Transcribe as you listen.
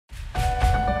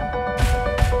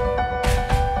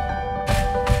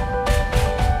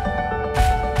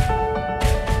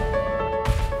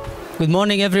Good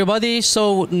morning, everybody.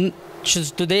 So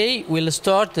today we'll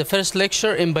start the first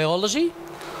lecture in biology.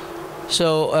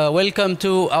 So welcome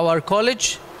to our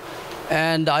college,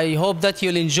 and I hope that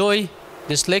you'll enjoy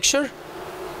this lecture.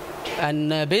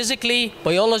 And basically,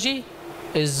 biology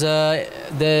is a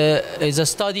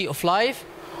study of life,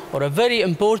 or a very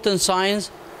important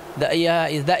science that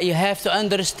you have to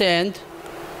understand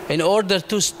in order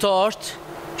to start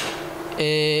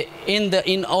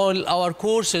in all our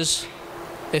courses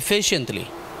efficiently.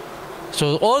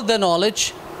 So all the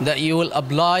knowledge that you will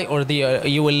apply, or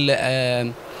you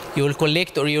will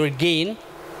collect, or you will gain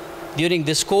during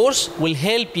this course will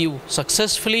help you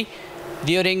successfully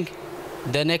during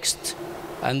the next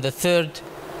and the third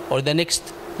or the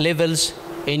next levels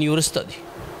in your study.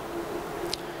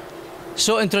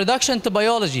 So introduction to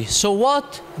biology. So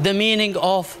what the meaning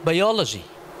of biology?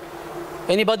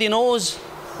 Anybody knows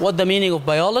what the meaning of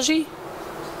biology?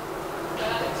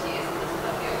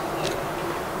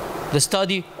 The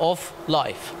study of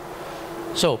life.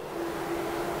 So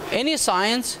any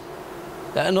science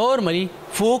that normally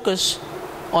focus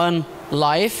on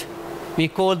life, we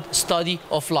call study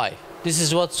of life. This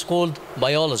is what's called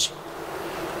biology.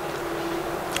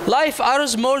 Life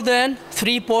arose more than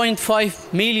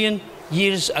 3.5 million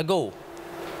years ago.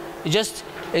 It's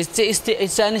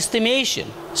an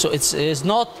estimation, so it's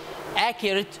not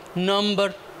accurate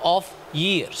number of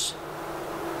years.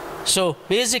 So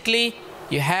basically,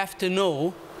 you have to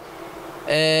know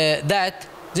that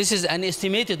this is an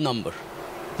estimated number.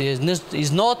 This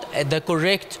is not the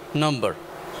correct number.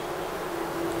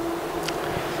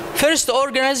 First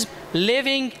organism,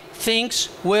 living things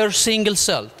were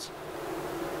single-celled.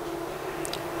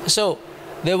 So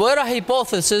there were a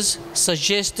hypothesis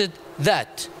suggested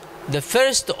that the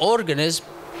first organism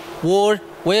were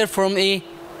from the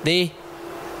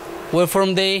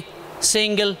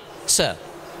single cell.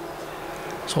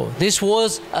 So this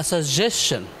was a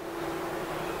suggestion,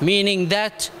 meaning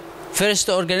that first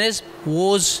organism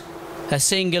was a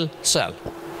single cell.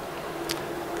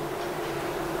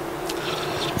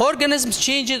 Organisms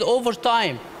changed over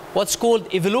time, what's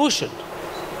called evolution.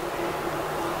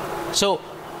 So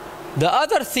the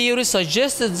other theory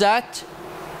suggested that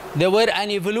there were an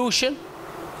evolution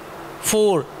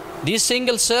for this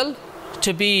single cell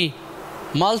to be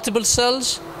multiple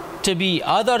cells, to be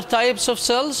other types of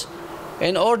cells,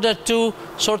 in order to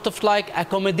sort of like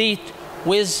accommodate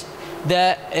with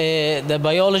the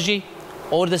biology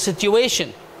or the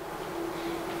situation.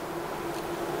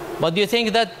 But do you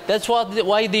think that that's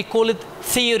why they call it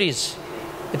theories?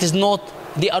 It is not,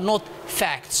 they are not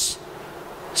facts.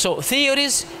 So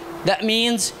theories, that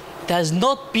means it has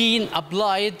not been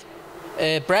applied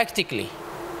practically,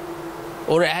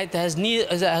 or it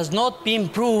has not been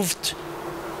proved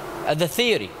at the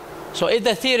theory. So if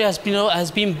the theory has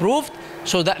been proved,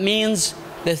 so that means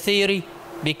the theory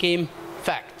became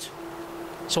fact.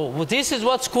 So this is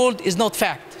what's called is not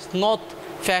fact. It's not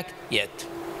fact yet.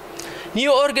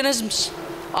 New organisms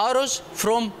arose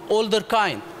from older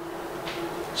kind.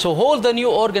 So all the new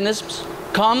organisms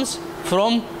comes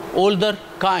from older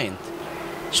kind.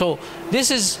 So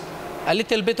this is a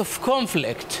little bit of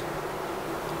conflict.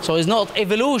 So it's not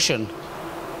evolution.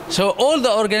 So all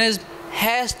the organism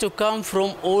has to come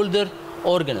from older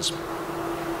organism,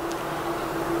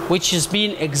 which has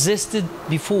been existed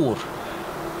before.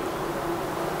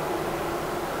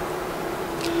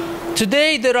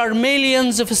 Today there are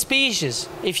millions of species.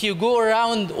 If you go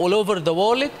around all over the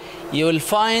world, you will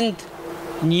find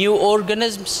new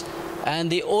organisms,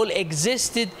 and they all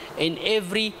existed in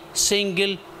every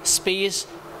single space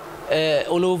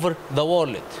all over the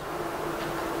world.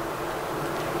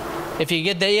 If you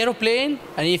get the airplane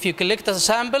and if you collect the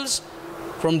samples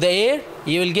from the air,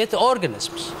 you will get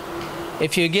organisms.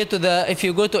 If you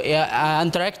go to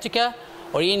Antarctica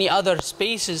or any other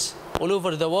spaces all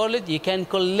over the world, you can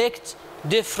collect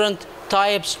different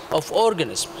types of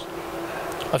organisms.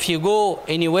 If you go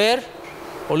anywhere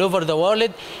all over the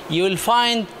world, you will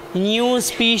find new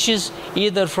species,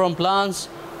 either from plants,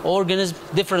 organisms,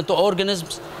 different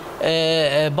organisms,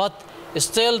 but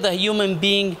still the human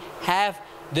being have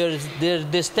their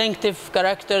distinctive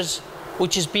characters,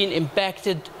 which has been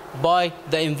impacted by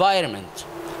the environment.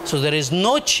 So there is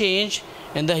no change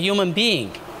in the human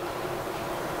being,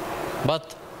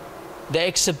 but the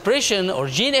expression or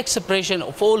gene expression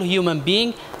of all human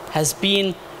beings has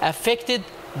been affected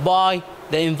by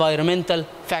the environmental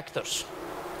factors.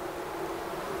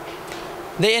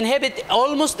 They inhabit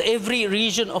almost every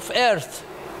region of Earth.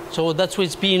 So that's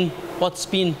what's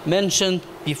been mentioned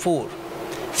before.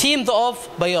 Themes of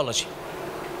biology.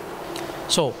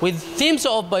 So with themes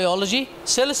of biology,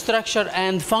 cell structure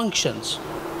and functions.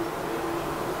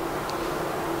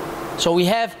 So we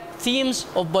have themes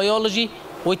of biology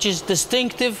which is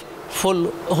distinctive for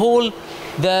all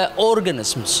the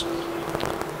organisms.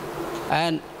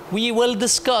 And we will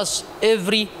discuss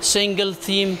every single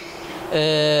theme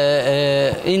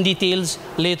in details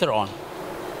later on.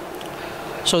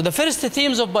 So the first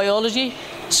themes of biology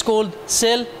is called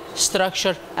cell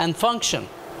structure and function,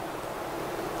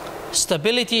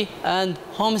 stability and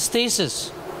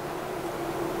homeostasis,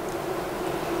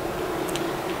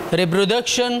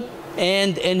 reproduction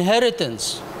and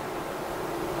inheritance,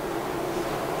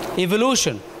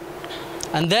 evolution,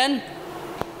 and then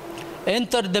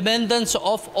interdependence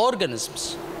of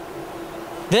organisms,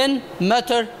 then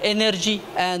matter, energy,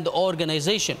 and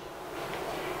organization.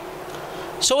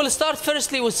 So we'll start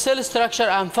firstly with cell structure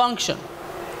and function.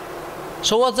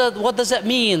 So what does that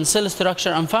mean, cell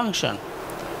structure and function?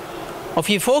 If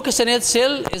you focus on it,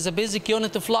 cell is a basic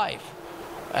unit of life.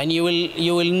 And you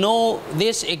will know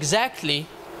this exactly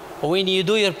when you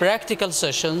do your practical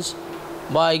sessions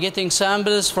by getting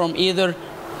samples from either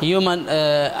human,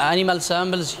 animal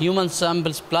samples, human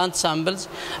samples, plant samples,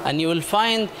 and you will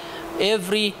find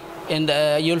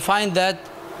you'll find that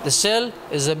the cell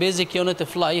is a basic unit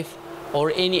of life,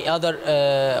 or any other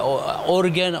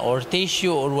organ or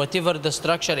tissue or whatever the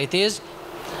structure it is,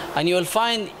 and you will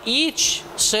find each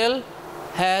cell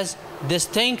has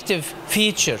distinctive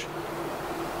feature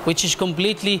which is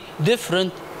completely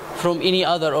different from any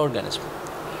other organism.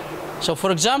 So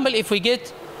for example, if we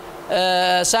get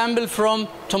a sample from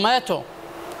tomato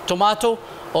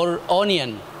or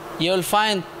onion, you will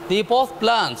find they both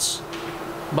plants,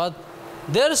 but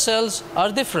their cells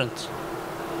are different.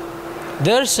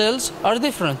 Their cells are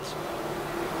different.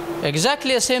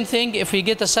 Exactly the same thing if we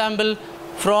get a sample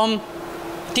from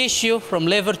tissue, from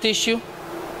liver tissue,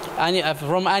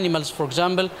 from animals, for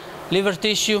example, liver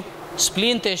tissue,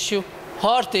 spleen tissue,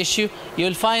 heart tissue, you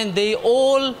will find they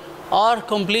all are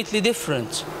completely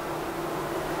different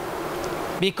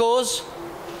because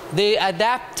they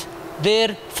adapt their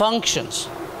functions.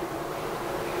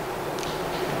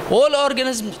 All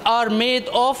organisms are made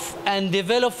of and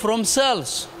develop from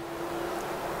cells.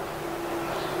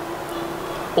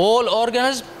 All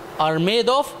organisms are made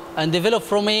of and develop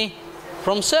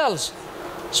from cells.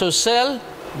 So cell,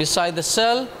 beside the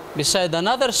cell, beside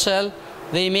another cell,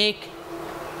 they make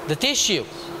the tissue.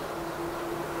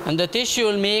 And the tissue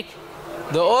will make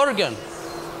the organ.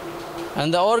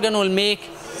 And the organ will make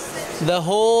the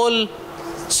whole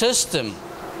system.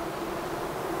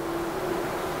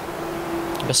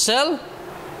 The cell,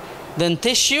 then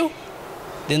tissue,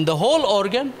 then the whole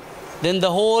organ, then the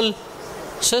whole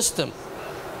system.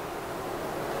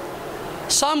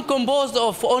 Some composed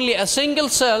of only a single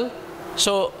cell,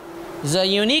 so the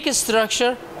unique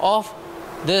structure of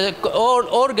the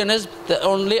organism that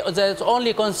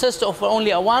only consists of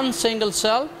only one single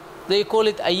cell, they call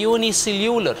it a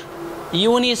unicellular.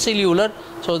 Unicellular,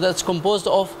 so that's composed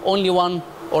of only one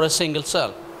or a single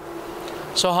cell.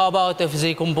 So how about if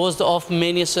they composed of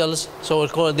many cells? So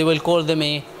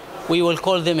we will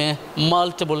call them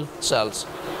multiple cells.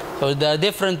 So the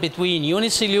difference between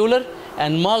unicellular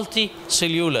and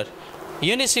multicellular.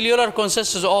 Unicellular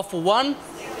consists of one,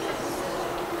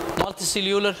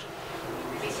 multicellular,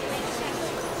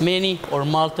 many or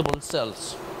multiple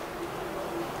cells.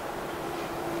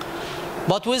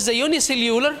 But with the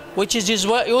unicellular, which is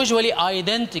usually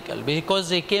identical because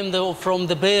they came from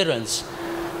the parents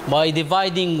by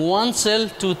dividing one cell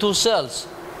to two cells.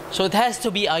 So it has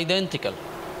to be identical.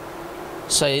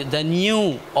 So the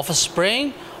new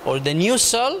offspring or the new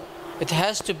cell, it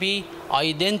has to be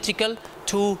identical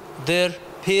to their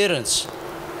parents.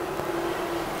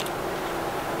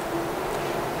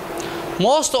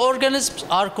 Most organisms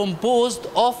are composed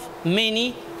of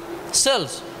many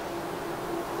cells.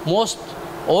 Most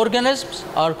organisms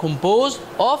are composed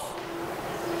of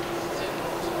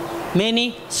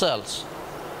many cells,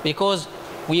 because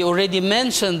we already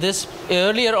mentioned this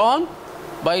earlier on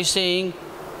by saying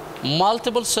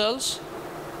multiple cells,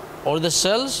 or the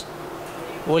cells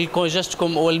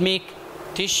will make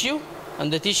tissue,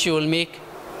 and the tissue will make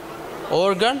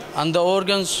organ, and the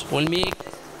organs will make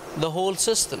the whole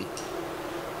system.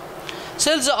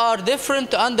 Cells are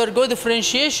different to undergo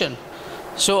differentiation.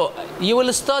 So you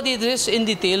will study this in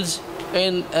details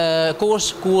in a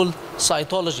course called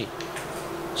cytology,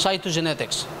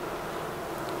 cytogenetics.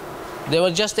 They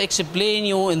will just explain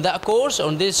you in that course,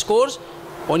 on this course.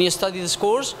 When you study this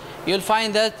course, you'll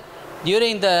find that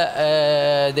during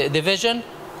the division,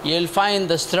 you'll find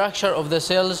the structure of the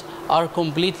cells are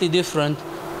completely different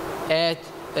at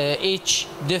each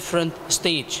different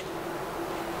stage.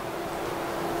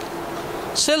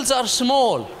 Cells are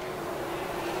small.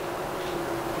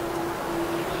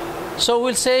 So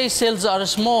we'll say cells are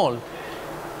small.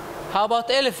 How about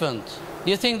elephant?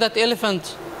 Do you think that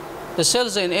the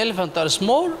cells in elephant are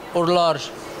small or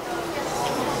large?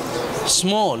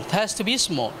 Small. It has to be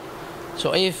small.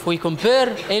 So if we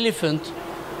compare elephant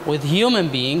with human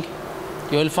being,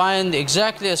 you will find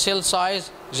exactly a cell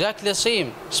size, exactly the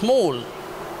same, small.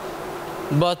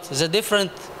 But the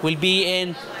difference will be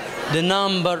in the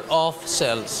number of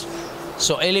cells.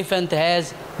 So elephant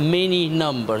has many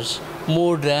numbers,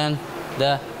 more than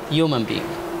the human being.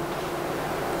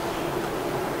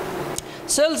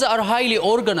 Cells are highly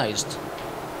organized.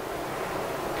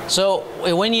 So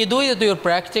when you do your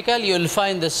practical, you'll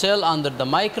find the cell under the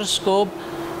microscope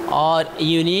are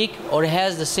unique or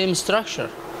has the same structure.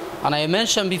 And I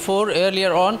mentioned before,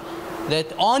 earlier on,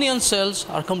 that onion cells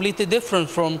are completely different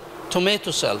from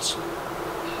tomato cells.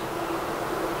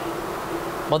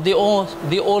 But they are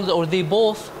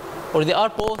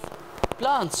both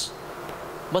plants,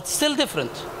 but still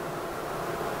different.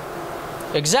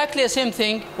 Exactly the same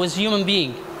thing with human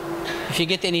being. If you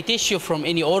get any tissue from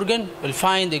any organ, you'll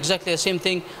find exactly the same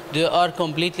thing. They are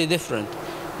completely different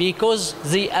because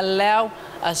they allow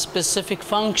a specific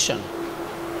function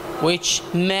which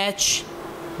match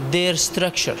their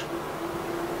structure.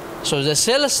 So the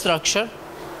cell structure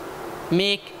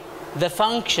make the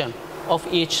function of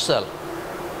each cell.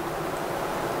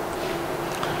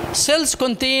 Cells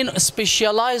contain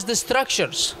specialized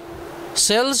structures.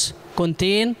 Cells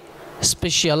contain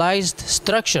specialized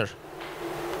structure,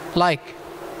 like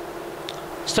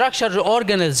structured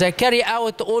organelles that carry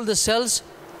out all the cells'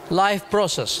 life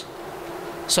process.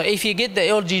 So if you get the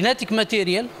old genetic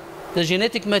material,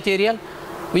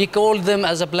 we call them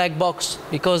as a black box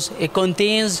because it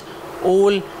contains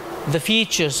all the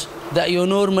features that you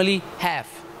normally have.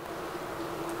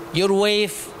 Your way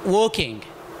of walking,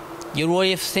 your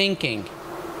way of thinking,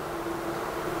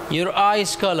 your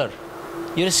eyes color,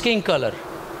 your skin color,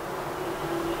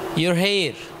 your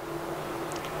hair.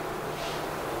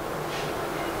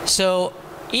 So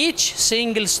each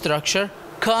single structure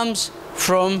comes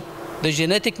from the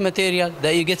genetic material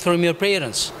that you get from your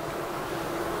parents.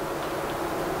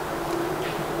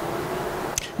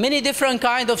 Many different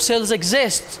kinds of cells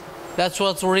exist. That's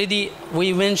what already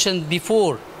we mentioned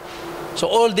before. So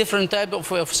all different types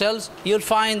of cells you'll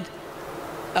find,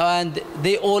 and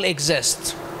they all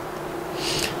exist.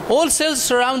 All cells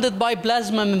surrounded by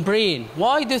plasma membrane.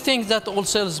 Why do you think that all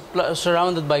cells are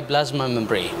surrounded by plasma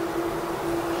membrane?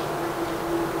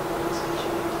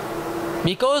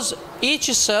 Because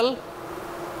each cell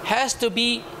has to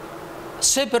be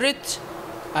separate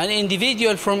and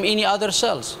individual from any other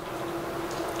cells.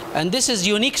 And this is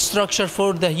unique structure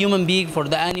for the human being, for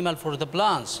the animal, for the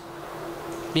plants.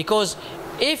 Because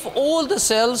if all the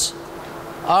cells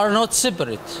are not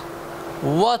separate,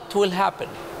 what will happen?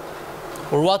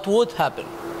 Or what would happen?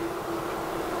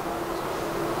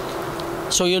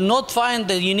 So you'll not find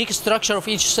the unique structure of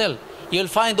each cell. You'll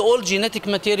find all genetic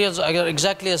materials are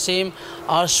exactly the same,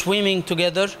 are swimming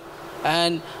together,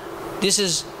 and this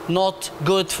is not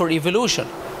good for evolution.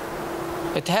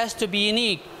 It has to be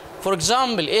unique. For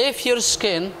example, if your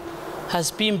skin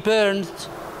has been burned,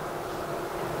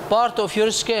 part of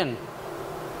your skin,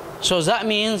 so that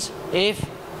means if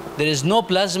there is no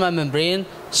plasma membrane,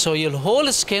 so your whole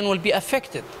skin will be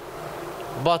affected.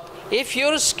 But if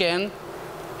your skin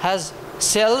has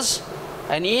cells,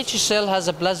 and each cell has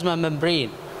a plasma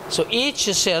membrane, so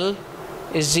each cell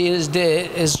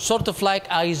is sort of like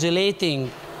isolating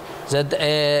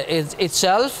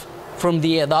itself from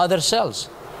the other cells.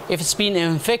 If it's been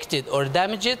infected or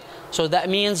damaged, so that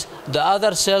means the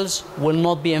other cells will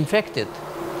not be infected.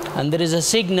 And there is a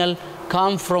signal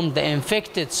come from the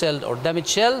infected cell or damaged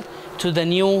cell to the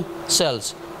new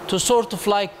cells to sort of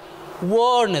like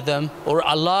warn them or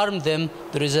alarm them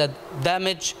there is a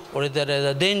damage or there is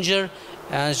a danger,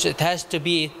 and it has to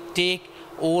be take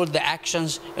all the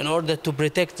actions in order to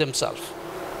protect themselves.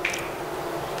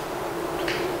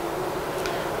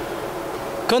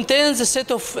 Contains a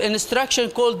set of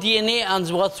instructions called DNA and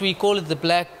what we call it the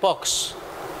black box.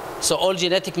 So all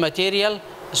genetic material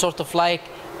is sort of like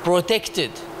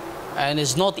protected, and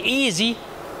it's not easy,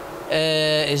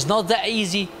 it's not that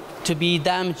easy to be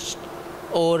damaged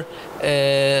or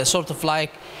sort of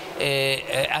like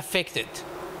affected.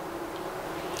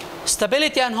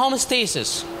 Stability and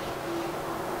homeostasis.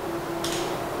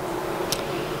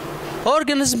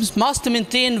 Organisms must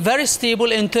maintain very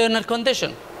stable internal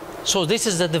condition. So this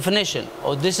is the definition,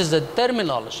 or this is the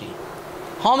terminology.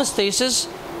 Homeostasis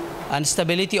and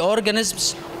stability.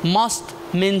 Organisms must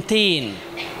maintain.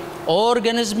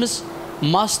 Organisms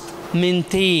must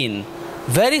maintain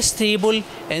very stable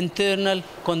internal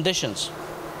conditions.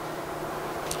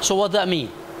 So what that mean?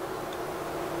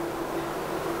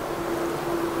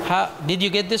 Did you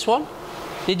get this one?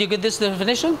 Did you get this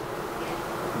definition?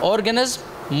 Organism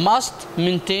must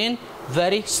maintain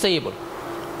very stable.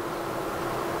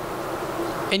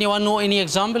 Anyone know any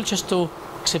example just to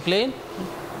explain? If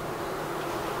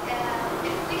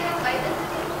we have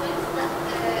identical twins that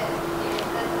live in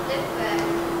 2 different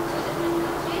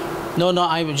countries. No,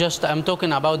 I'm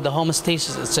talking about the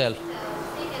homeostasis itself.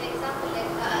 Take an example like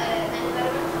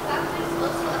environmental factors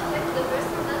also affect the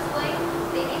person. That's why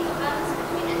they need to balance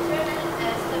between internal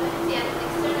stability and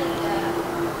external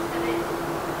stability.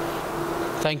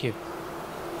 Thank you.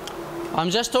 I'm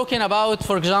just talking about,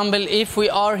 for example, if we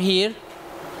are here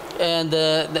and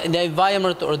the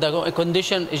environment or the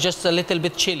condition is just a little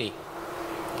bit chilly.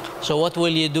 So what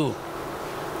will you do?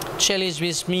 Chilly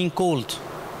is mean cold.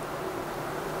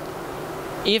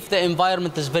 If the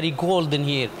environment is very cold in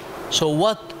here, so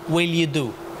what will you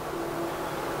do?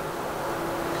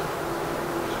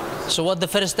 So what the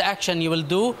first action you will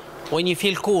do when you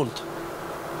feel cold?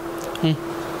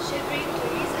 Shivering to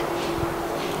ease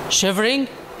energy. Shivering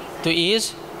to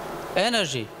ease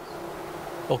energy.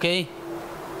 Okay.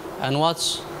 And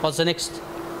what's the next?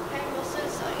 Hand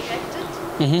muscles are erected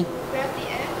Mm-hmm. to grab the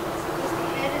air because the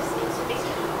air is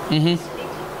insulated. Mm-hmm.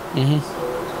 So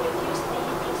to reduce the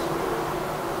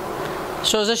heat.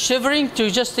 So the shivering to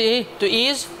just to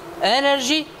ease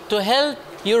energy to help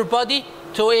your body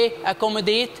to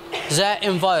accommodate the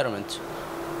environment.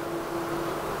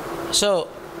 So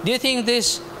do you think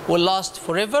this will last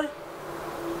forever?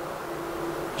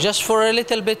 Just for a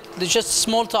little bit, just a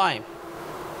small time.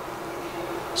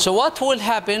 So what will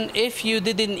happen if you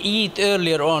didn't eat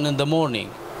earlier on in the morning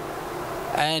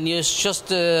and you just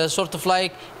sort of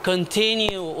like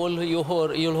continue all your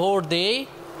whole day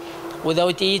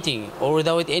without eating or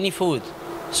without any food?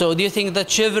 So do you think that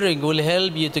shivering will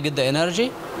help you to get the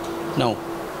energy? No.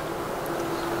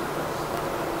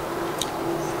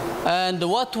 And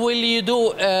what will you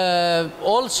do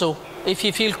also if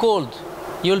you feel cold?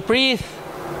 You'll breathe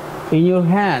in your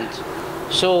hand.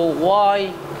 So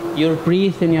why your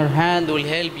breath in your hand will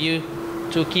help you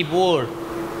to keep warm?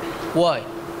 Why?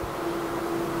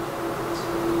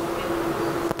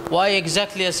 Why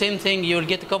exactly the same thing? You'll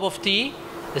get a cup of tea,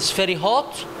 it's very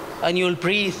hot, and you'll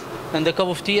breathe, and the cup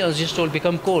of tea just will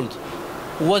become cold.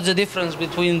 What's the difference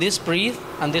between this breath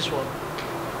and this one?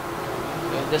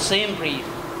 The same breath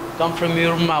come from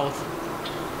your mouth,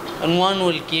 and one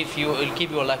will keep you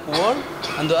like warm,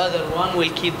 and the other one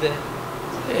will keep the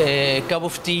cup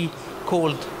of tea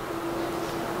cold.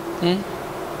 My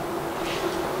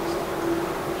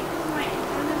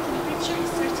internal temperature is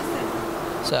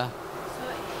 37. So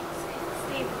It's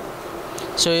stable.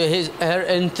 So her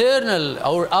internal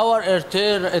or our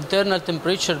internal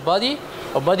temperature body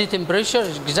temperature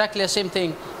is exactly the same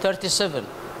thing, 37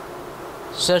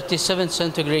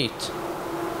 centigrade.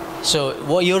 So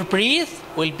what your breath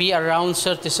will be around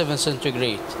 37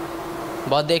 centigrade.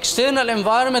 But the external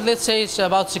environment, let's say it's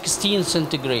about 16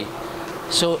 centigrade.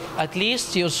 So at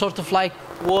least you're sort of like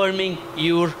warming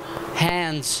your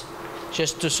hands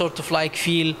just to sort of like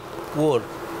feel warm.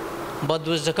 But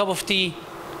with the cup of tea,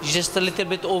 just a little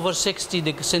bit over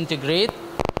 60 centigrade,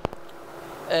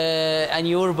 and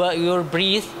your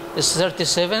breath is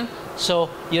 37. So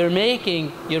your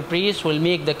breath will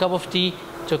make the cup of tea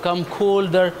to come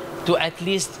colder to at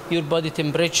least your body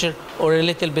temperature or a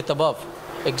little bit above.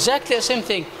 Exactly the same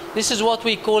thing. This is what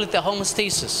we call it a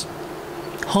homeostasis.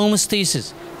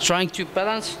 Homeostasis, trying to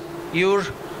balance your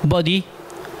body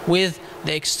with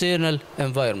the external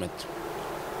environment.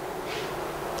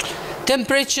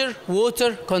 Temperature,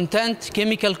 water content,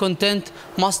 chemical content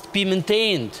must be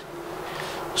maintained.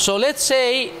 So let's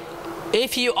say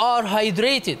if you are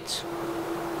hydrated,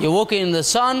 you walk in the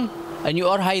sun and you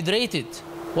are hydrated,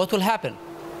 what will happen?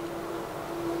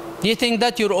 Do you think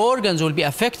that your organs will be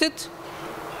affected?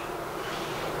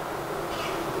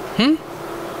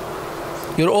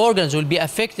 Your organs will be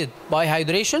affected by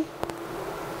hydration?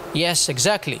 Yes,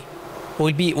 exactly.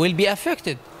 Will be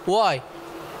affected. Why?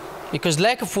 Because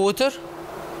lack of water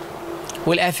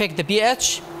will affect the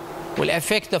pH, will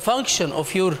affect the function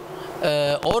of your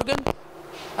organ,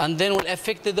 and then will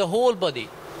affect the whole body.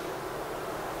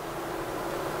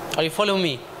 Are you following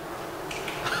me?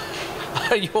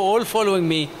 Are you all following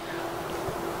me?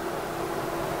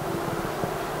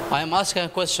 I am asking a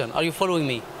question. Are you following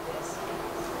me?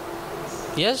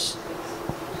 Yes?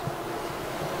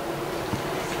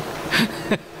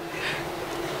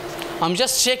 I'm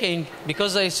just checking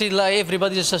because I see like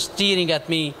everybody is just staring at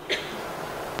me.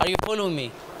 Are you following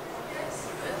me?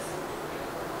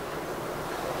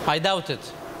 I doubt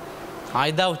it.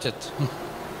 I doubt it.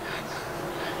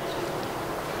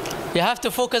 You have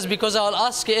to focus because I'll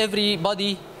ask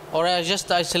everybody, or I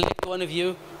select one of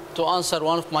you to answer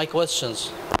one of my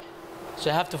questions. So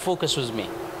you have to focus with me.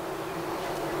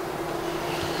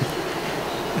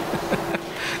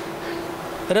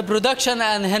 Reproduction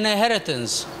and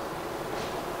inheritance.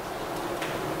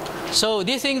 So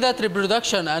do you think that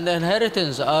reproduction and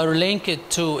inheritance are linked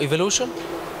to evolution?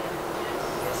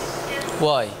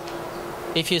 Why?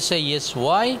 If you say yes,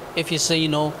 why? If you say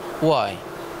no, why?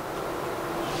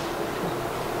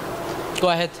 Go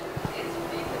ahead.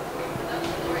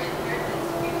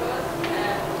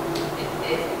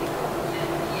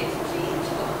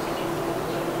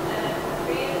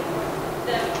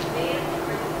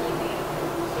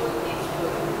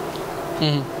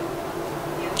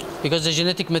 Because the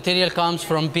genetic material comes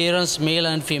from parents, male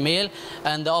and female,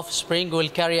 and the offspring will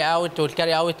carry out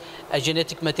a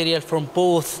genetic material from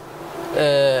both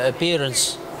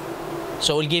parents.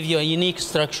 So it will give you a unique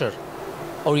structure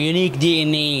or unique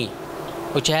DNA,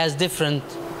 which has different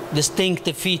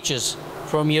distinctive features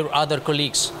from your other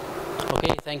colleagues.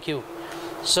 Okay, thank you.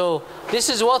 So this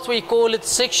is what we call it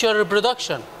sexual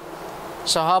reproduction.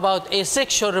 So how about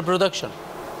asexual reproduction?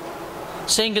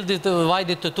 Single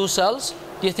divided to two cells.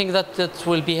 Do you think that that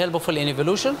will be helpful in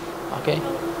evolution? Okay.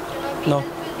 No.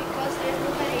 Because there's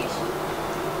no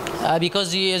variation.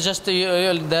 Because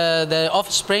the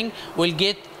offspring will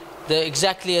get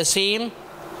exactly the same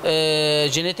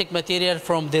genetic material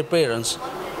from their parents.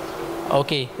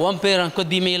 Okay. One parent could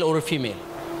be male or female.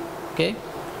 Okay.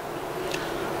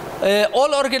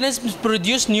 All organisms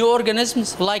produce new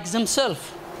organisms like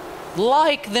themselves.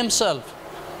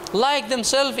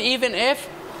 Even if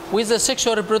with the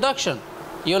sexual reproduction.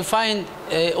 You'll find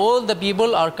all the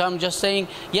people are come just saying,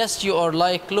 yes, you are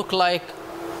look like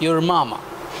your mama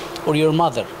or your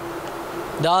mother.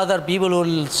 The other people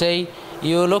will say,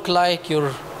 you look like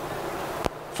your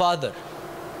father.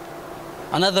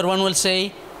 Another one will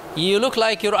say, you look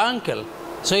like your uncle.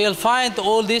 So you'll find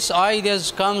all these ideas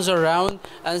comes around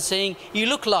and saying, you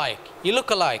look alike. You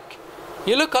look alike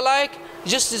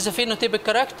just as a phenotypic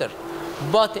character.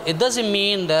 But it doesn't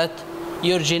mean that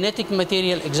your genetic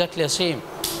material exactly the same.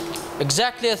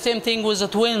 Exactly the same thing with the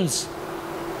twins,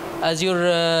 as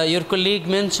your colleague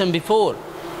mentioned before.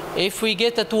 If we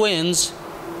get a twins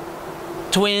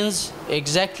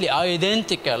exactly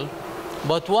identical,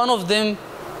 but one of them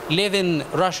live in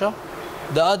Russia,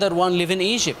 the other one live in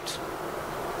Egypt.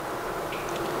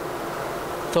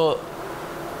 So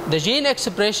the gene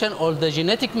expression or the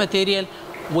genetic material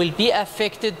will be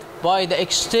affected by the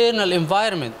external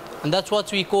environment, and that's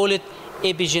what we call it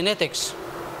epigenetics.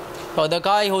 So the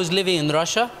guy who's living in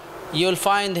Russia, you'll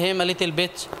find him a little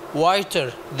bit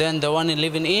whiter than the one who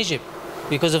lives in Egypt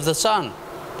because of the sun.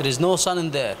 There is no sun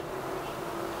in there.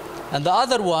 And the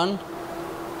other one,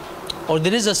 or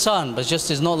there is a sun, but just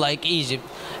is not like Egypt.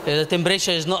 The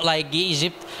temperature is not like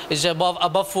Egypt. It's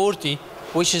above 40,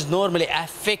 which is normally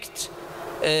affect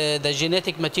the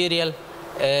genetic material,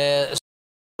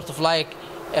 sort of like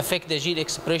affect the gene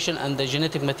expression and the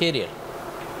genetic material.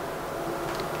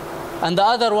 And the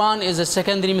other one is the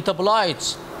secondary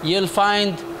metabolites. You'll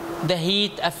find the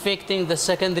heat affecting the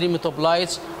secondary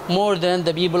metabolites more than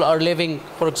the people are living,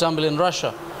 for example, in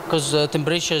Russia, because the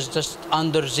temperature is just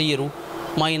under zero,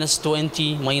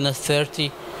 -20,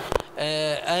 -30.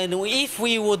 And if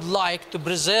we would like to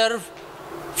preserve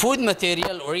food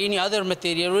material or any other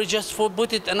material, we just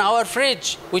put it in our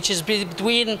fridge, which is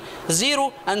between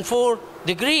 0 and 4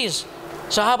 degrees.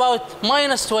 So how about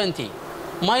 -20,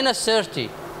 -30?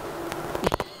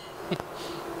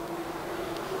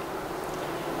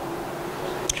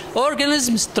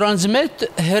 Organisms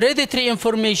transmit hereditary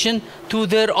information to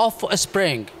their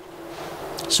offspring.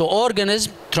 So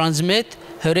organisms transmit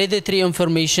hereditary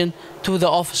information to the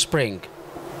offspring.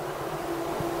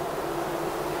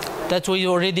 That's what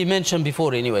you already mentioned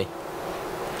before anyway.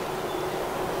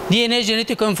 DNA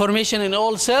genetic information in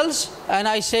all cells, and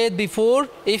I said before,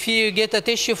 if you get a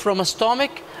tissue from a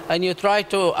stomach and you try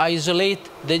to isolate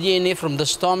the DNA from the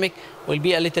stomach, will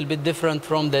be a little bit different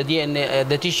from the DNA,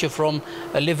 the tissue from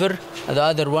a liver, and the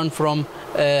other one from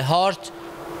heart.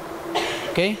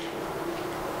 Okay.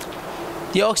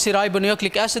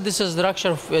 Deoxyribonucleic acid, this is the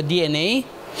structure of DNA.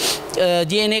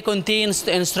 DNA contains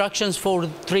instructions for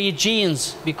 3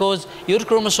 genes, because your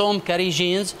chromosome carries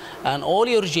genes, and all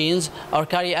your genes are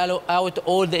carry out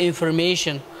all the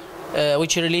information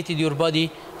which related to your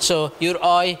body. So your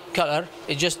eye color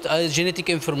is just genetic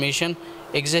information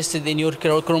existed in your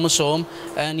chromosome,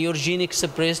 and your gene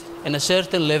expressed in a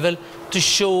certain level to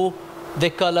show the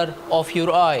color of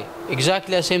your eye.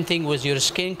 Exactly the same thing with your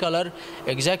skin color,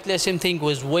 exactly the same thing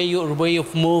with your way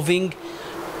of moving,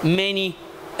 many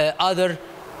other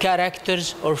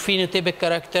characters or phenotypic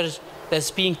characters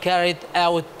that's being carried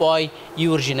out by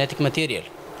your genetic material.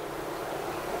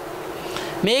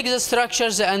 Make the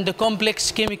structures and the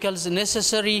complex chemicals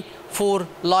necessary for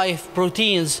life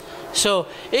proteins. So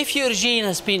if your gene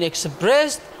has been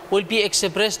expressed, will be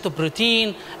expressed to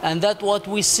protein, and that's what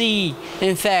we see.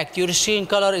 In fact, your skin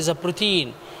color is a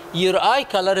protein. Your eye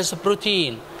color is a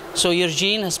protein. So your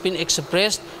gene has been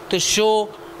expressed to show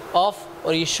off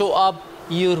or you show up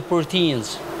your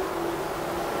proteins.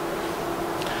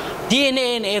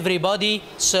 DNA in every body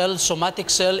cell, somatic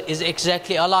cell, is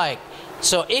exactly alike.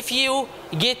 So if you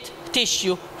get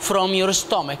tissue from your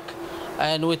stomach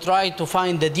and we try to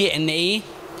find the DNA,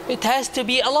 it has to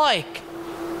be alike.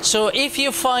 So if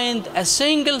you find a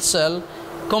single cell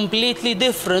completely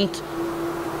different,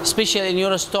 especially in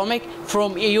your stomach,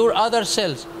 from your other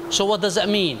cells, so what does that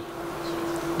mean?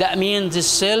 That means this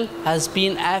cell has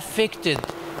been affected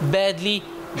badly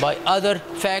by other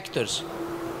factors.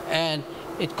 And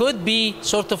it could be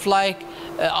sort of like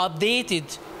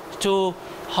updated to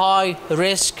high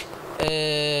risk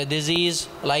disease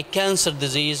like cancer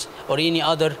disease or any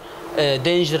other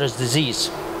dangerous disease.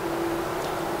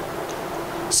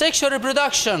 Sexual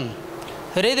reproduction,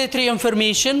 hereditary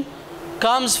information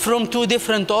comes from two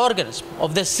different organisms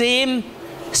of the same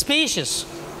species.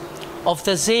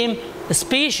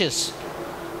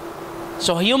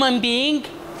 So a human being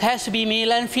has to be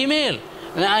male and female,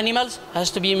 and animals has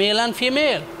to be male and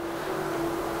female.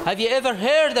 Have you ever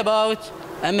heard about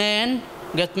a man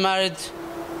got married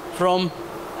from,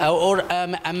 or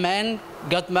a man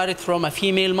got married from a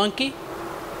female monkey?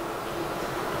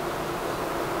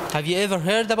 Have you ever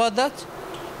heard about that?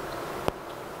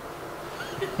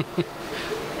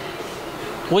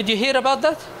 Would you hear about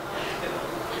that?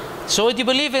 So would you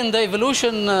believe in the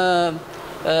evolution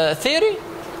theory?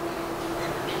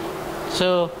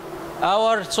 So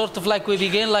our sort of like we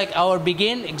begin, like our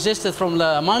begin existed from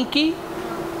the monkey.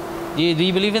 Do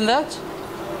you believe in that?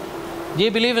 Do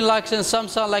you believe in like in some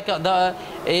sort like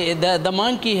the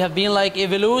monkey have been like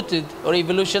evoluted or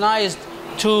evolutionized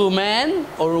to man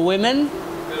or women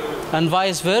and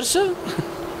vice versa?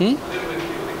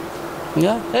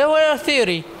 Yeah, they were a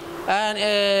theory, and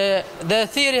the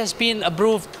theory has been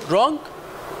proved wrong.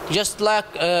 Just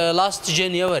like last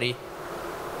January,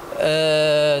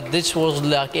 this was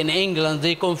like in England,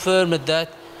 they confirmed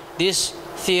that this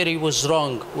theory was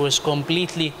wrong, was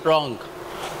completely wrong.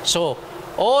 So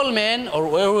all men or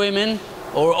all women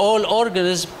or all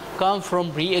organisms come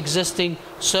from pre-existing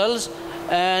cells,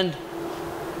 and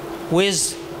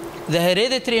with the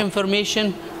hereditary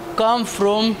information come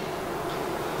from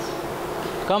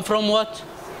what?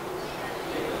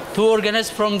 Two organisms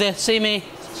from the same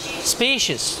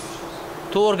species.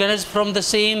 Two organisms from the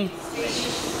same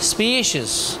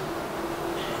species.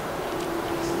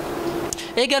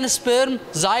 Egg and sperm,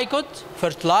 zygote,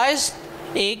 fertilized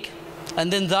egg,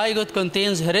 and then zygote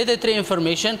contains hereditary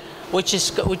information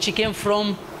which came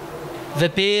from the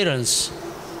parents,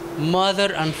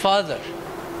 mother and father,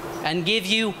 and give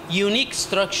you unique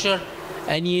structure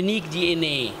and unique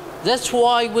DNA. That's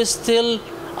why we're still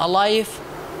alive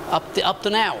up to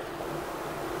now.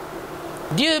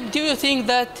 Do you think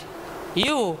that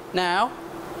you now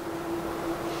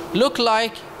look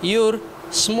like your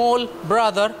small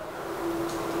brother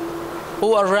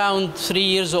who are around 3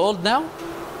 years old now?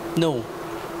 No,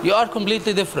 you are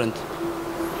completely different.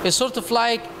 It's sort of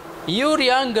like your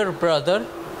younger brother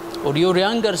or your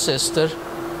younger sister,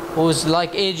 who's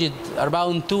like aged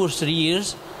around 2 or 3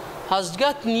 years, has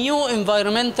got new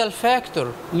environmental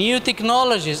factor, new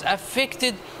technologies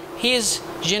affected his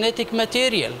genetic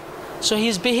material. So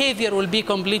his behavior will be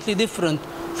completely different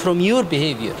from your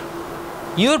behavior.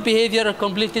 Your behavior is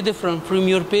completely different from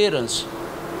your parents.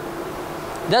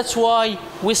 That's why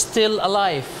we're still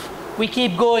alive. We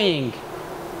keep going.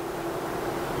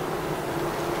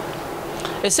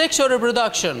 Asexual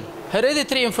reproduction,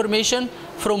 hereditary information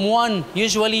from one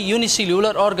usually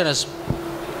unicellular organism.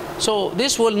 So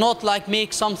this will not like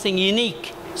make something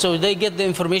unique. So they get the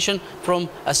information from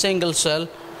a single cell,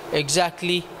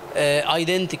 exactly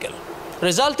identical.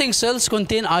 Resulting cells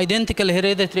contain identical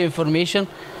hereditary information,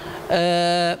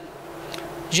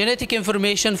 genetic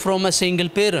information from a single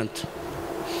parent.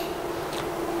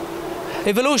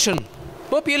 Evolution,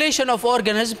 population of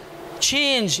organisms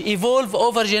change, evolve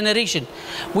over generation.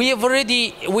 We have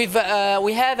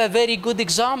a very good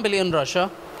example in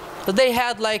Russia. They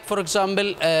had, like, for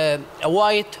example, a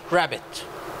white rabbit,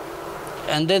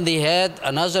 and then they had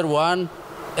another one,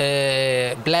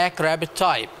 black rabbit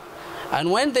type.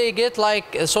 And when they get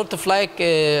like sort of like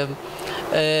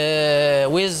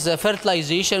with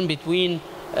fertilization between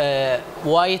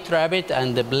white rabbit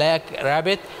and the black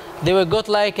rabbit, they were got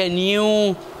like a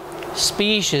new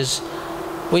species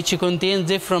which contains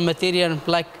different material,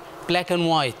 black and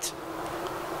white.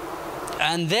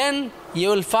 And then you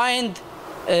will find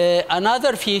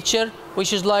another feature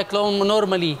which is like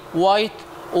normally white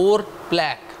or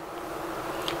black.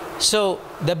 So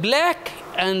the black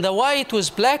and the white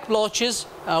with black blotches,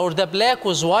 or the black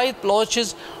with white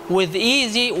blotches, were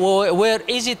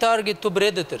easy target to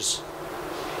predators.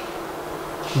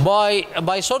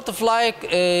 By sort of like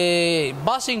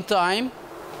passing time,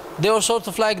 they were sort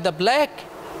of like the black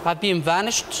have been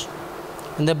vanished,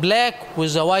 and the black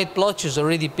with the white blotches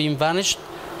already been vanished,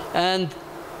 and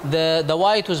the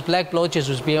white with black blotches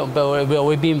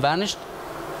were being vanished.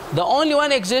 The only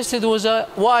one existed was a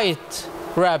white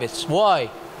rabbits. Why?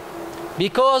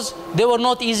 Because they were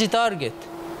not easy target.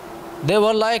 They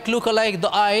were like look-alike.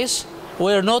 The eyes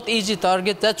were not easy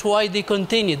target. That's why they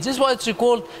continued. This is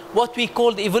what we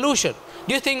called evolution.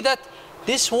 Do you think that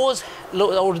this was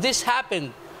or this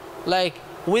happened like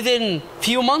within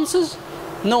few months?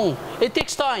 No, it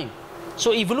takes time.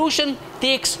 So evolution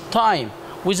takes time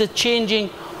with the changing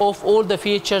of all the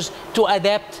features to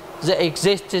adapt the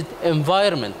existing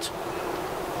environment.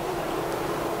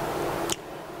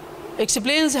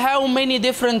 Explains how many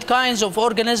different kinds of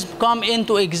organisms come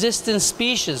into existence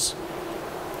species,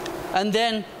 and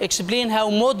then explain how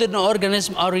modern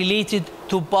organisms are related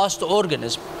to past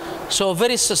organisms. So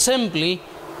very simply,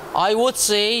 I would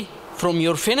say from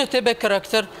your phenotypic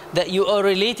character that you are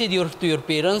related to your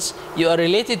parents, you are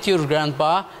related to your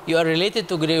grandpa, you are related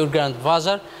to your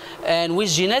grandfather, and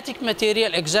with genetic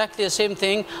material exactly the same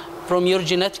thing. From your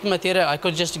genetic material, I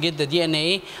could just get the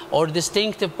DNA or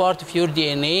distinctive part of your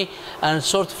DNA and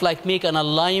sort of like make an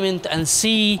alignment and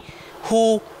see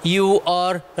who you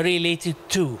are related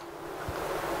to.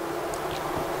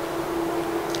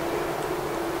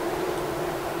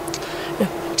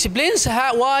 Explains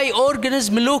why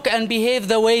organisms look and behave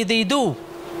the way they do.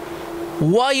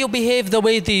 Why you behave the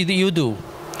way you do.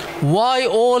 Why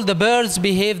all the birds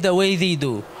behave the way they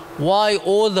do. Why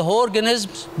all the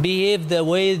organisms behave the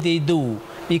way they do.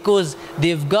 Because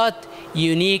they've got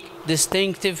unique,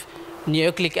 distinctive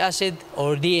nucleic acid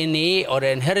or DNA or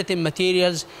inherited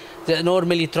materials that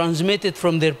normally transmitted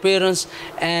from their parents,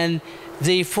 and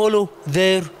they follow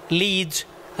their leads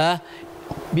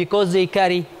because they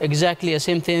carry exactly the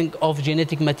same thing of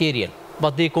genetic material,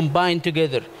 but they combine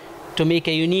together to make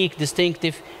a unique,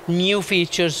 distinctive, new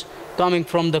features coming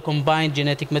from the combined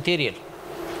genetic material.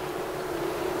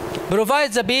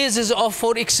 Provides the basis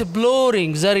for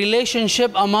exploring the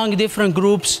relationship among different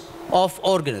groups of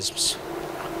organisms.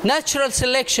 Natural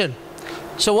selection.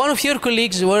 So one of your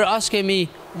colleagues were asking me,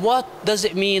 what does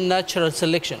it mean, natural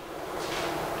selection?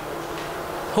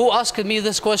 Who asked me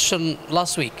this question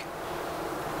last week?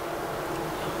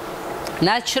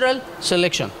 Natural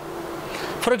selection.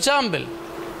 For example,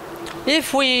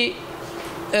 if you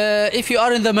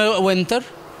are in the winter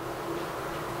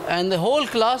and the whole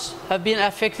class have been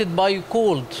affected by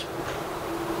cold,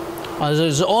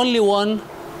 there's only one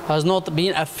has not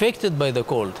been affected by the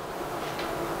cold.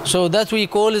 So that we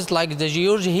call is like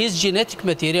his genetic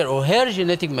material or her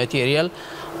genetic material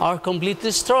are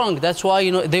completely strong. That's why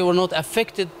they were not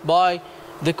affected by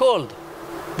the cold.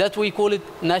 That we call it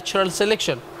natural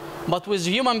selection. But with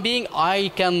human being,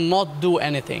 I cannot do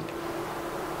anything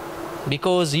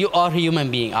because you are a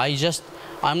human being.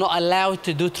 I'm not allowed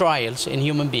to do trials in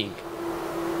human being.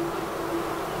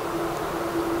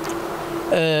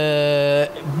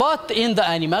 But in the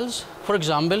animals, for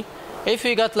example, if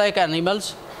we got like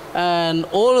animals and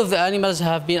all of the animals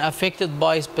have been affected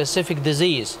by a specific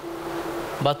disease,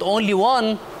 but only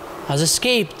one has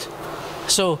escaped.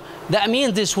 So that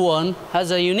means this one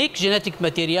has a unique genetic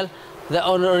material that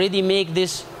already make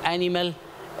this animal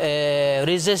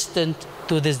resistant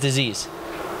to this disease.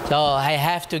 So I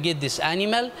have to get this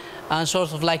animal and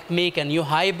sort of like make a new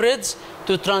hybrids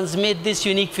to transmit this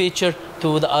unique feature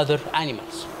to the other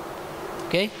animals.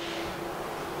 Okay?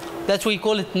 That we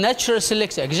call it natural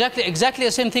selection. Exactly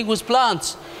the same thing with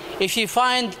plants. If you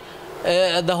find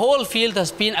the whole field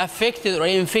has been affected or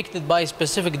infected by a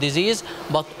specific disease,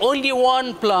 but only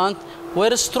one plant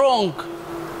were strong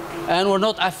and were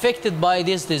not affected by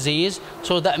this disease,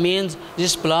 so that means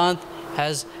this plant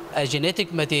has a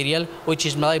genetic material which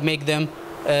is make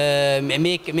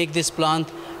this plant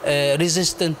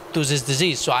resistant to this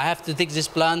disease. So I have to take this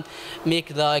plant,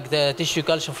 make the tissue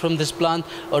culture from this plant,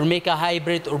 or make a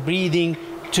hybrid or breeding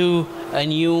to a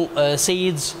new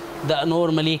seeds that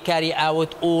normally carry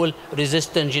out all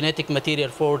resistant genetic material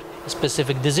for a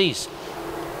specific disease.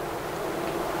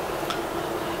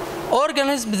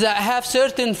 Organisms that have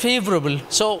certain favorable,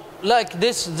 so like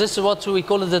this is what we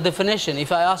call the definition.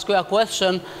 If I ask you a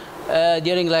question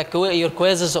during like your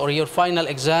quizzes or your final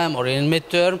exam or in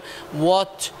midterm,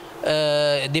 what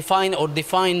define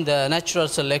the natural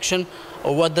selection,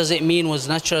 or what does it mean with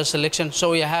natural selection?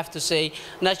 So you have to say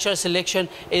natural selection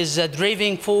is a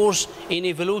driving force in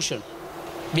evolution,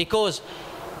 because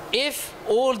if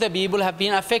all the people have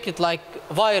been affected, like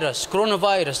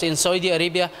coronavirus in Saudi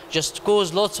Arabia just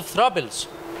caused lots of troubles.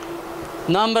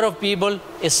 Number of people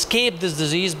escaped this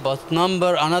disease, but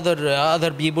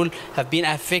other people have been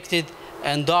affected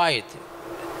and died.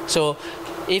 So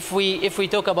if we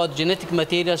talk about genetic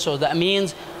material, so that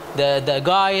means the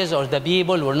guys or the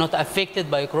people were not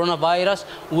affected by coronavirus,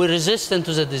 were resistant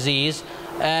to the disease,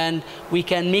 and we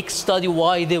can study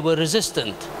why they were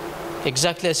resistant.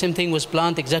 Exactly the same thing with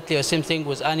plant, exactly the same thing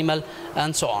with animal,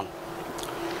 and so on.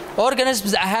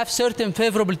 Organisms that have certain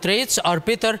favorable traits are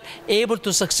better able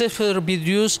to successfully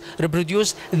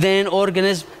reproduce than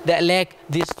organisms that lack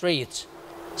these traits.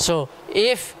 So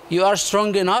if you are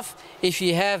strong enough, if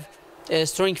you have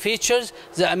strong features,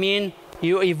 that means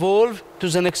you evolve to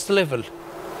the next level.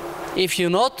 If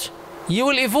you're not, you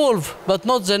will evolve, but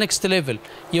not the next level.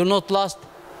 You'll not last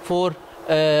for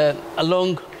a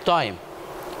long time.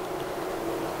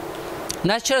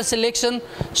 Natural selection,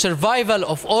 survival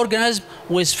of organisms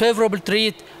with favorable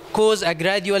trait, cause a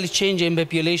gradual change in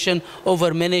population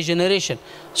over many generations.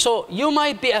 So you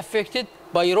might be affected,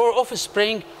 but your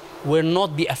offspring will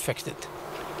not be affected,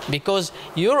 because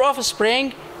your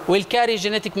offspring will carry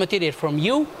genetic material from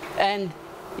you and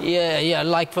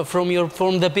like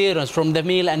from the parents, from the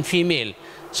male and female.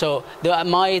 So that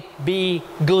might be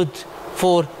good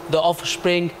for the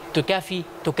offspring to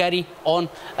carry on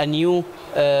a new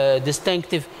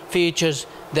distinctive features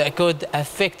that could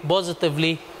affect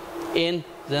positively in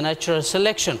the natural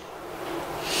selection.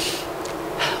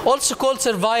 Also called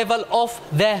survival of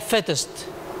the fittest.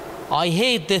 I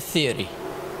hate this theory.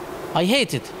 I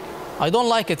hate it. I don't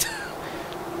like it.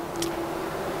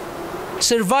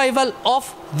 Survival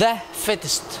of the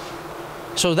fittest.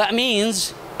 So that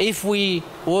means if we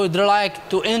would like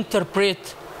to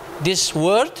interpret this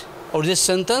word or this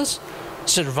sentence,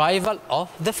 survival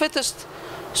of the fittest.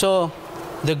 So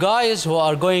the guys who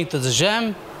are going to the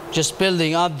gym, just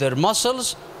building up their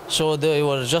muscles, so they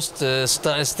will just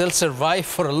still survive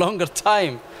for a longer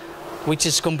time, which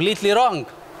is completely wrong.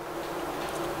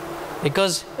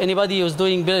 Because anybody who's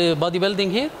doing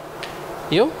bodybuilding here?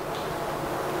 You?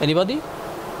 Anybody?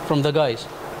 From the guys?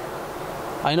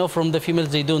 I know from the females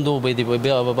they don't do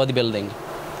bodybuilding.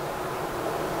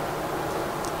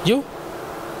 You?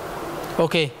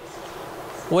 Okay.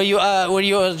 Were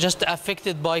you just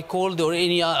affected by cold or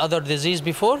any other disease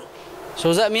before?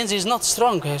 So that means he's not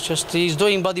strong. He's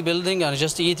doing bodybuilding and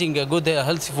just eating a good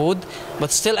healthy food,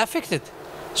 but still affected.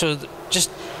 So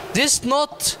just this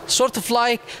not sort of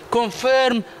like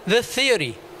confirm the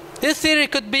theory. This theory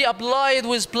could be applied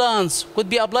with plants, could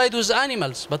be applied with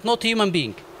animals, but not human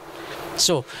being.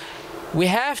 So we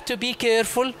have to be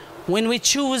careful when we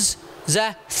choose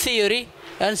the theory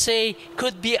and say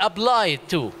could be applied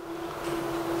to.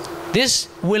 This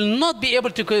will not be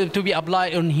able to be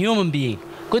applied on human being.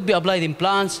 Could be applied in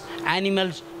plants,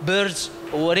 animals, birds,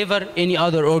 or whatever, any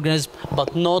other organism,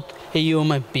 but not a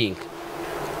human being.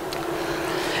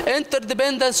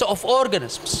 Interdependence of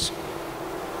organisms.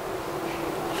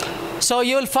 So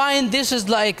you'll find this is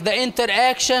like the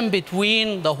interaction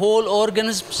between the whole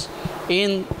organisms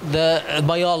in the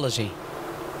biology.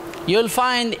 You'll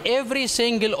find every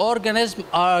single organism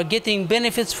are getting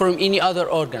benefits from any other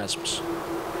organisms.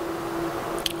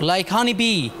 Like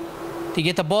honeybee, they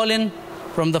get a pollen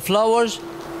from the flowers,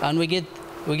 and we get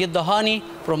the honey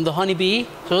from the honeybee.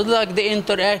 So it's like the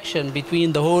interaction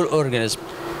between the whole organism.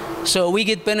 So we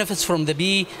get benefits from the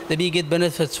bee get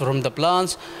benefits from the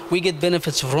plants, we get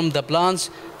benefits from the plants.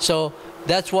 So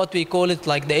that's what we call it,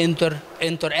 like the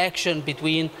interaction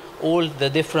between all the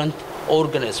different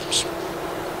organisms.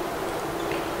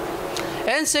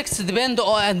 Insects depend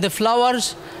on, and the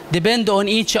flowers depend on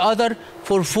each other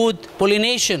for food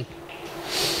pollination.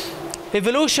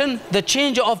 Evolution, the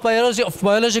change of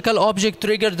biological object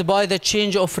triggered by the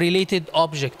change of related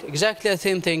object. Exactly the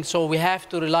same thing. So we have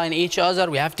to rely on each other.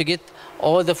 We have to get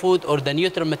all the food or the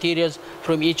nutrient materials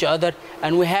from each other,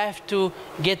 and we have to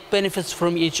get benefits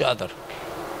from each other.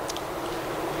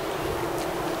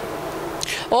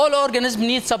 All organisms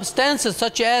need substances,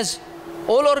 such as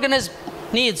all organisms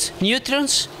needs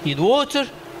nutrients, need water,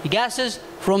 gases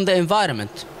from the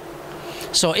environment.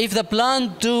 So if the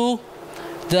plant do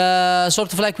the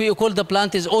sort of like we call the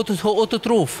plant is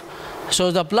autotroph. So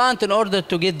the plant, in order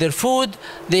to get their food,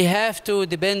 they have to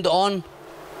depend on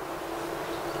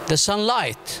the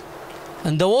sunlight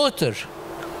and the water.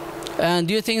 And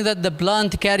do you think that the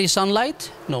plant carries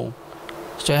sunlight? No.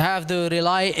 So you have to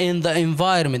rely in the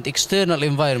environment, external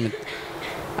environment.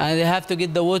 And they have to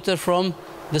get the water from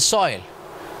the soil.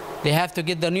 They have to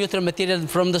get the nutrient material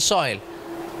from the soil.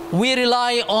 We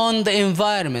rely on the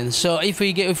environment. So if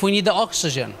we need the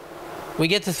oxygen, we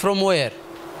get it from where?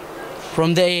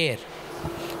 From the air.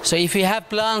 So if we have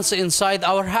plants inside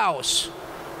our house,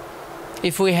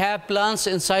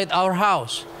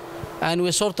 and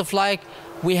we sort of like,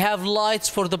 we have lights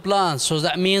for the plants, so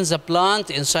that means the plant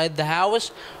inside the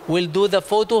house will do the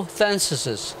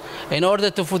photosynthesis. In order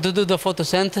to do the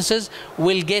photosynthesis,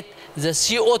 we'll get the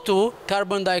CO2,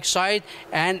 carbon dioxide,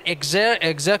 and exit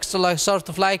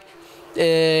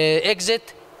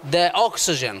the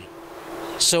oxygen.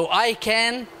 So I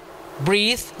can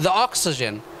breathe the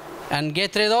oxygen and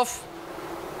get rid of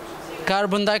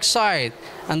carbon dioxide,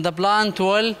 and the plant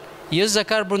will use the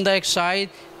carbon dioxide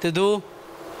to do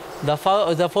the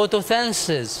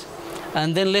photosynthesis,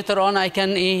 and then later on I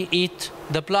can eat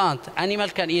the plant. Animal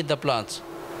can eat the plants.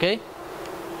 Okay?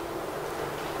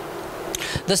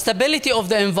 The stability of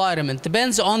the environment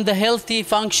depends on the healthy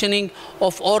functioning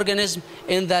of organism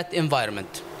in that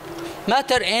environment.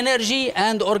 Matter, energy,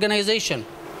 and organization.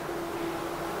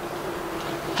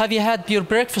 Have you had your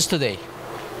breakfast today?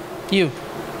 You?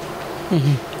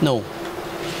 No.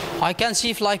 I can see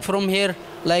if like from here,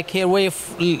 like her way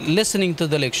of listening to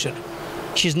the lecture,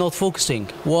 she's not focusing.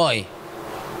 Why?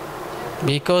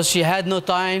 Because she had no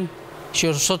time. She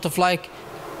was sort of like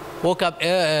woke up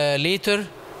later,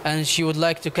 and she would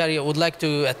like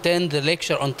to attend the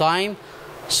lecture on time,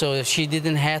 so she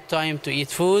didn't have time to eat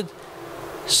food.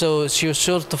 So she was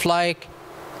sort of like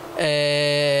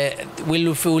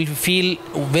will feel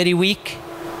very weak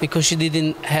because she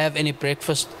didn't have any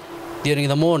breakfast during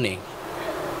the morning.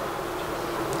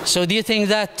 So do you think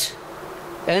that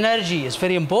energy is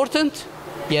very important?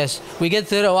 Yes. We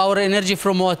get our energy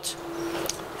from what?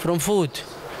 From food.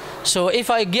 So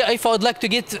if I would like to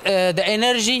get the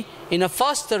energy in a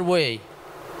faster way,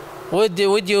 would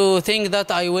you think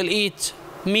that I will eat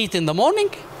meat in the morning?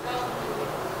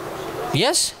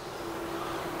 Yes?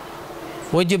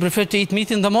 Would you prefer to eat meat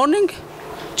in the morning?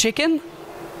 Chicken?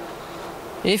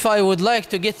 If I would like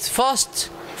to get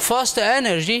faster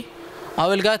energy, I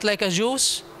will get like a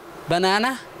juice,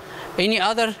 banana, any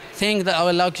other thing that I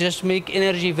will like just make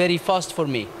energy very fast for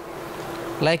me.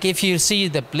 Like if you see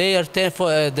the player,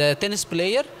 the tennis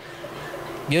player,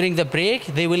 during the break,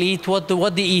 they will eat what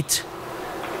they eat?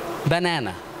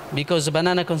 Banana, because the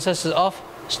banana consists of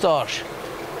starch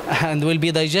and will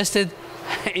be digested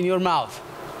in your mouth.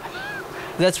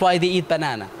 That's why they eat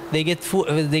banana. They get food,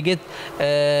 they get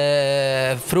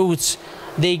fruits,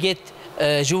 they get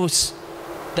juice.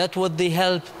 That's what they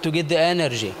help to get the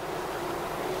energy.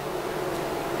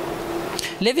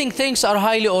 Living things are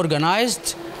highly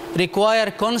organized, require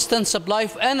constant supply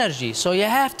of energy. So you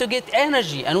have to get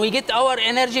energy, and we get our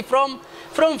energy from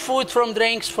food, from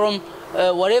drinks, from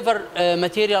whatever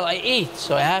material I eat.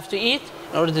 So I have to eat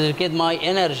in order to get my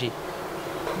energy.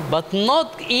 But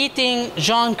not eating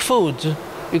junk food,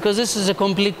 because this is a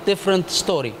complete different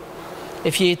story.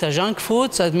 If you eat a junk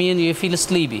food, that means you feel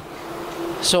sleepy.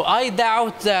 So I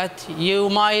doubt that you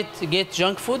might get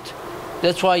junk food.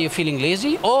 That's why you're feeling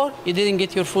lazy, or you didn't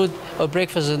get your food or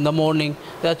breakfast in the morning.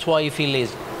 That's why you feel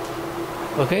lazy.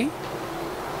 Okay?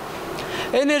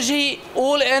 Energy,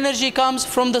 all energy comes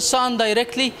from the sun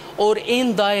directly or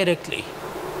indirectly.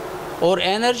 Or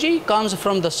energy comes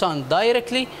from the sun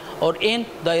directly or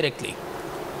indirectly.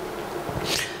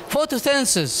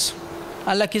 Photosynthesis,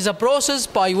 like, is a process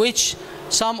by which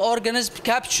some organisms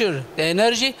capture the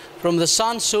energy from the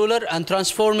sun, solar, and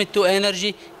transform it to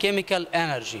energy, chemical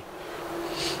energy.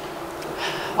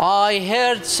 I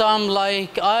heard some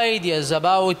like ideas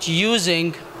about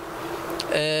using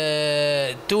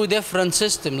two different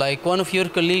systems. Like one of your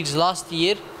colleagues last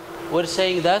year were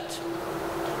saying that.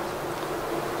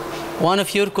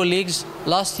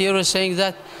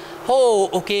 Oh,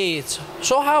 okay.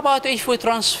 So how about if we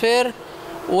transform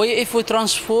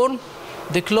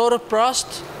the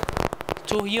chloroplast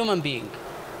to human being?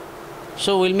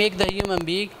 So we'll make the human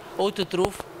being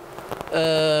autotroph,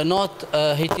 not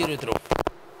heterotroph.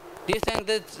 Do you think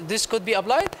that this could be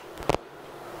applied?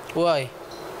 Why?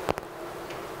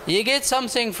 You get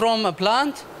something from a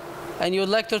plant and you would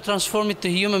like to transform it to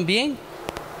human being,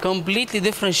 completely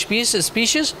different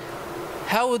species.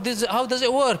 How does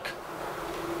it work?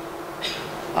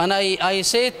 And I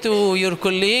said to your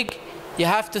colleague, you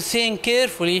have to think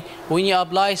carefully when you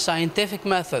apply scientific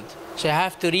method. So you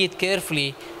have to read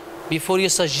carefully before you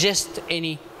suggest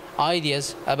any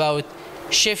ideas about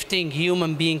shifting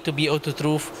human being to be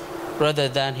autotroph rather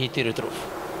than heterotroph.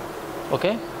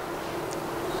 Okay?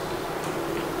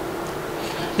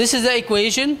 This is the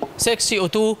equation,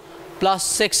 6CO2 plus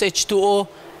 6H2O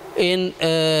in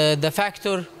the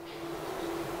factor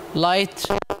light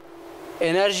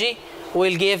energy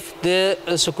will give the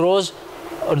sucrose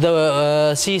or the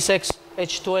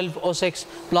C6H12O6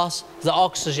 plus the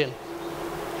oxygen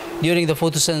during the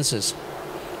photosynthesis.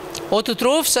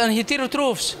 Autotrophs and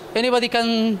heterotrophs. Anybody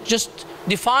can just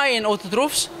define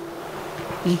autotrophs?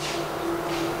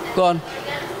 Go on.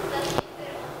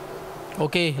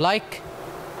 Okay, like?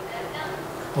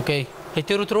 Okay,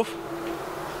 heterotroph?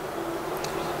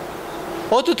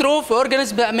 Autotroph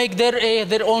organisms that make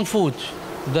their own food.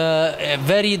 The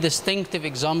very distinctive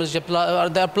examples are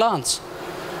their plants.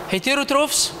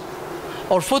 Heterotrophs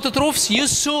or phototrophs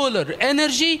use solar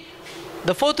energy,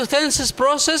 the photosynthesis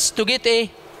process, to get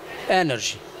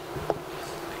energy.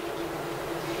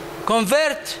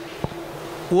 Convert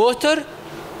water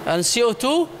and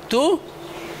CO2 to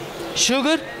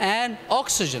sugar and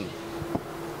oxygen.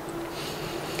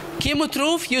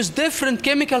 Chemotroph use different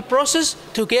chemical process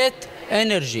to get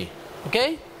energy.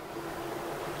 Okay?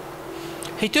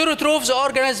 Heterotrophs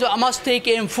organisms must take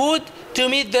in food to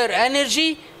meet their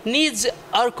energy needs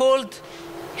are called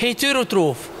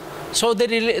heterotroph. So they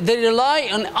rely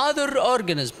on other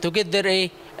organisms to get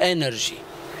their energy.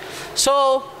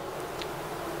 So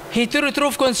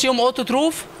heterotroph consume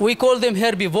autotroph. We call them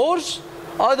herbivores.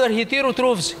 Other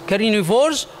heterotrophs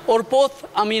carnivores or both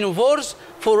aminivores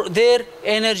for their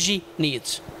energy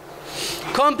needs.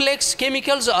 Complex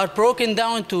chemicals are broken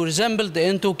down to resemble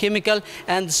into chemical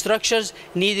and structures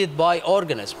needed by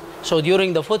organisms. So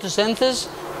during the photosynthesis,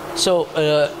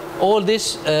 all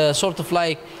this sort of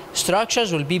like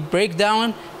structures will be break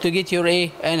down to get your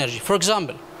energy. For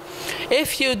example,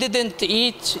 if you didn't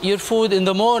eat your food in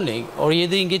the morning or you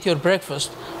didn't get your breakfast,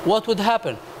 what would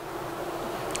happen?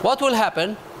 What will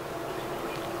happen?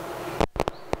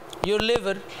 Your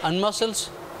liver and muscles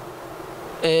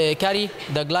carry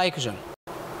the glycogen,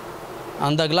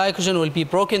 and the glycogen will be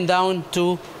broken down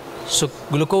to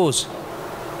glucose,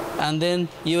 and then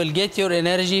you will get your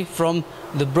energy from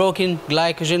the broken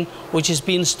glycogen, which is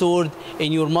being stored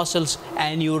in your muscles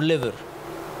and your liver.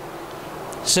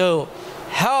 So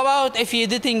how about if you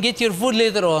didn't get your food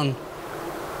later on?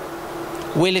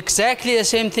 Well, exactly the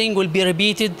same thing will be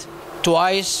repeated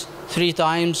twice, 3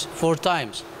 times, 4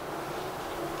 times.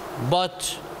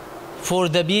 But for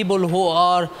the people who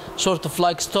are sort of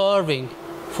like starving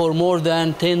for more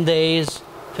than 10 days,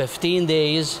 15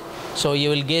 days, so you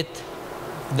will get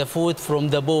the food from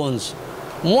the bones.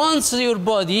 Once your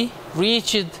body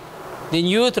reached the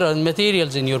nutrient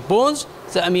materials in your bones,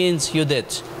 that means you did.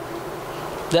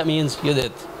 That means you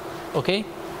did. Okay?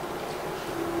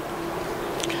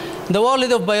 The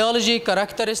world of biology,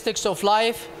 characteristics of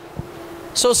life.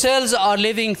 So cells are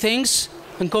living things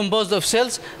and composed of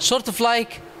cells, sort of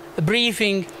like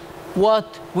briefing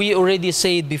what we already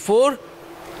said before.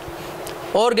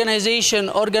 Organization,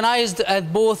 organized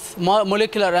at both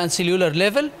molecular and cellular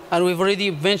level, and we've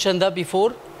already mentioned that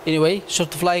before. Anyway,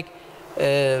 sort of like,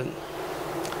 and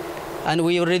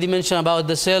we already mentioned about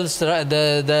the cells,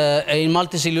 in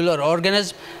multicellular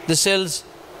organism, the cells,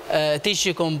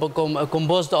 tissue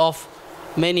composed of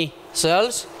many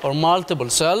cells or multiple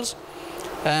cells,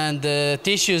 and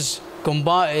tissues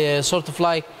sort of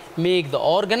like make the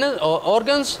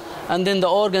organs, and then the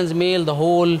organs make the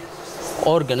whole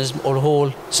organism or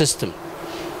whole system.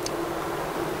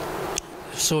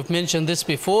 So we've mentioned this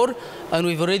before, and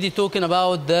we've already talking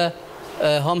about the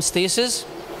homeostasis.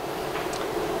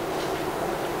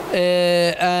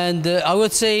 And I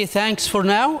would say thanks for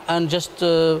now, and just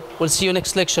we'll see you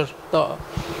next lecture.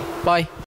 Bye.